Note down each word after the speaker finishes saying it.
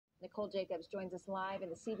Nicole Jacobs joins us live in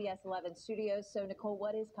the CBS 11 studios. So, Nicole,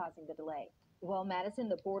 what is causing the delay? Well, Madison,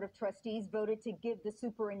 the Board of Trustees voted to give the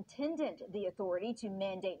superintendent the authority to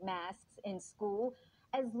mandate masks in school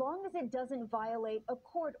as long as it doesn't violate a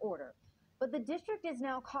court order. But the district is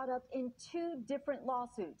now caught up in two different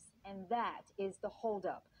lawsuits, and that is the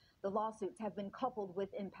holdup. The lawsuits have been coupled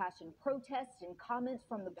with impassioned protests and comments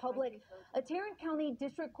from the public. A Tarrant County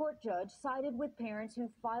District Court judge sided with parents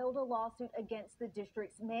who filed a lawsuit against the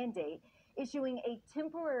district's mandate, issuing a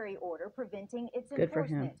temporary order preventing its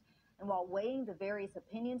enforcement. And while weighing the various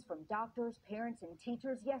opinions from doctors, parents, and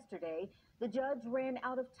teachers yesterday, the judge ran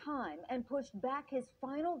out of time and pushed back his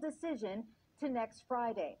final decision to next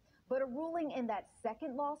Friday. But a ruling in that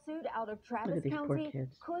second lawsuit out of Travis County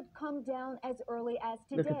could come down as early as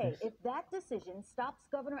today. If that decision stops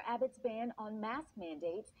Governor Abbott's ban on mask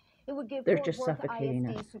mandates, it would give Fort Worth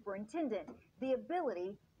ISD superintendent the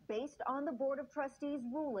ability, based on the Board of Trustees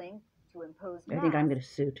ruling, to impose masks I think I'm going to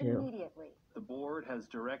sue too. Immediately. The board has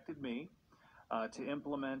directed me to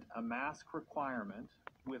implement a mask requirement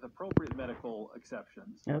with appropriate medical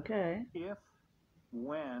exceptions. Okay. If,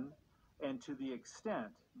 when, and to the extent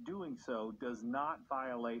doing so does not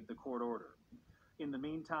violate the court order. In the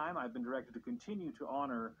meantime, I've been directed to continue to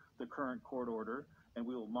honor the current court order, and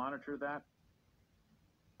we will monitor that.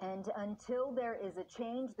 And until there is a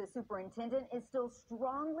change, the superintendent is still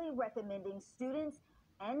strongly recommending students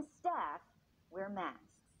and staff wear masks.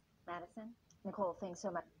 Madison? Nicole, thanks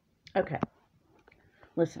so much. Okay.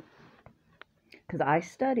 Listen, because I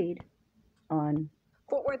studied on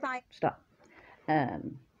Fort Worth, stop.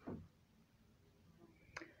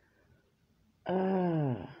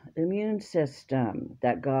 Immune system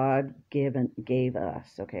that God gave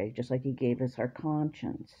us, okay? Just like he gave us our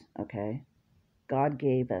conscience, okay? God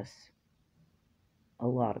gave us a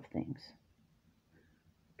lot of things.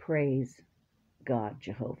 Praise God,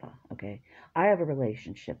 Jehovah, okay? I have a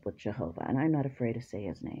relationship with Jehovah, and I'm not afraid to say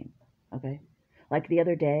his name, okay? Like the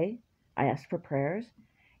other day, I asked for prayers,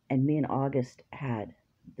 and me and August had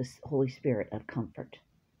this Holy Spirit of comfort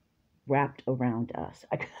wrapped around us.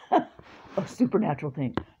 A supernatural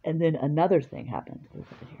thing. And then another thing happened. Look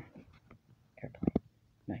at it here. Airplane.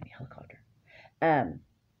 No, helicopter. Time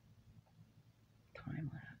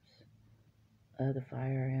lapse. The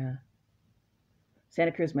fire, yeah.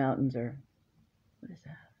 Santa Cruz Mountains are, what is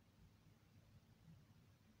that?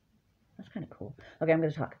 That's kind of cool. Okay, I'm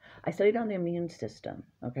going to talk. I studied on the immune system,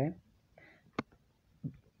 okay?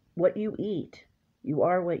 What you eat. You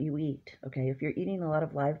are what you eat, okay? If you're eating a lot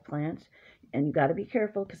of live plants, and you got to be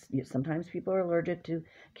careful because sometimes people are allergic to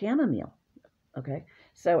chamomile, okay?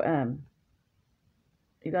 So,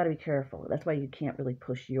 you got to be careful. That's why you can't really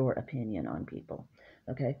push your opinion on people,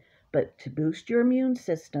 okay? But to boost your immune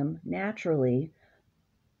system naturally,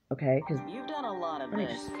 okay? Because you've done a lot of let me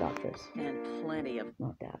this. just stop this. And plenty of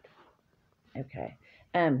not that. Okay.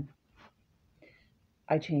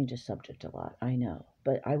 I change the subject a lot, I know,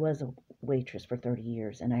 but I was a waitress for 30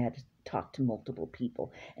 years, and I had to talk to multiple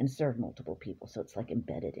people and serve multiple people, so it's like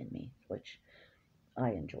embedded in me, which I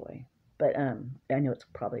enjoy. But I know it's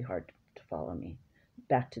probably hard to follow me.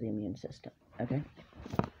 Back to the immune system, okay?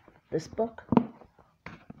 This book,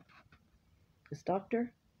 this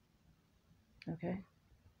doctor, okay?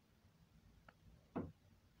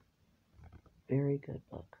 Very good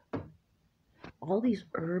book. All these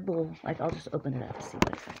herbal, like I'll just open it up to see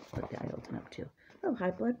what I open up to. Oh,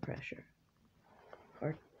 high blood pressure.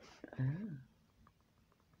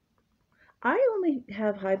 I only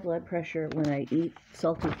have high blood pressure when I eat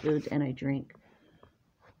salty foods and I drink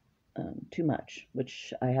too much,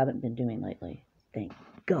 which I haven't been doing lately. Thank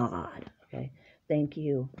God. Okay. Thank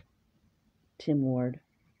you, Tim Ward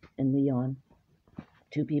and Leon,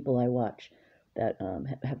 two people I watch that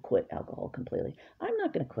have quit alcohol completely. I'm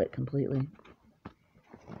not going to quit completely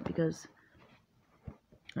because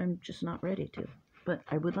I'm just not ready to, but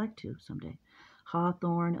I would like to someday.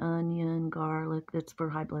 Hawthorn, onion, garlic, that's for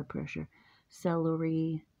high blood pressure.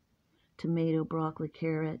 Celery, tomato, broccoli,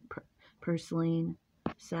 carrot, purslane,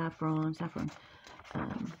 saffron,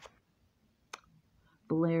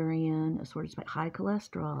 valerian, assorted spice, high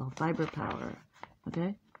cholesterol, fiber power,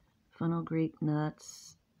 okay? Fenugreek,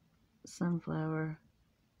 nuts, sunflower.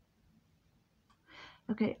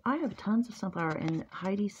 Okay, I have tons of sunflower, and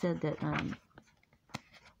Heidi said that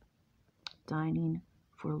dining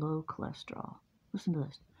for low cholesterol. Listen to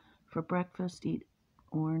this. For breakfast, eat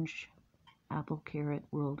orange, apple, carrot,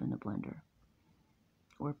 rolled in a blender.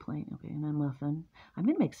 Or plain, okay, and a muffin. I'm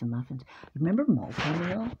going to make some muffins. Remember malto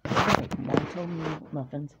meal? I make malto meal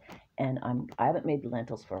muffins, and I haven't made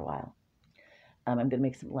lentils for a while. I'm going to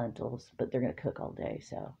make some lentils, but they're going to cook all day,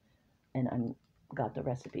 so. And I'm got the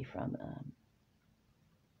recipe from.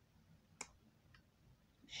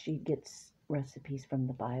 She gets recipes from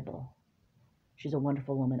the Bible. She's a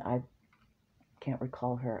wonderful woman. I can't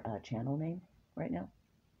recall her channel name right now.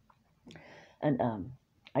 And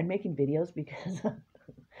I'm making videos because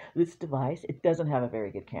this device, it doesn't have a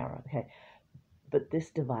very good camera, okay? But this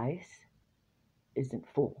device isn't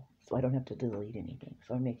full, so I don't have to delete anything.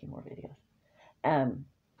 So I'm making more videos. I'm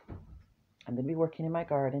going to be working in my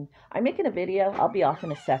garden. I'm making a video. I'll be off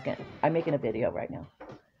in a second. I'm making a video right now.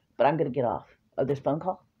 But I'm going to get off. Oh, there's phone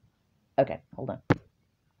call? Okay, hold on.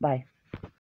 Bye.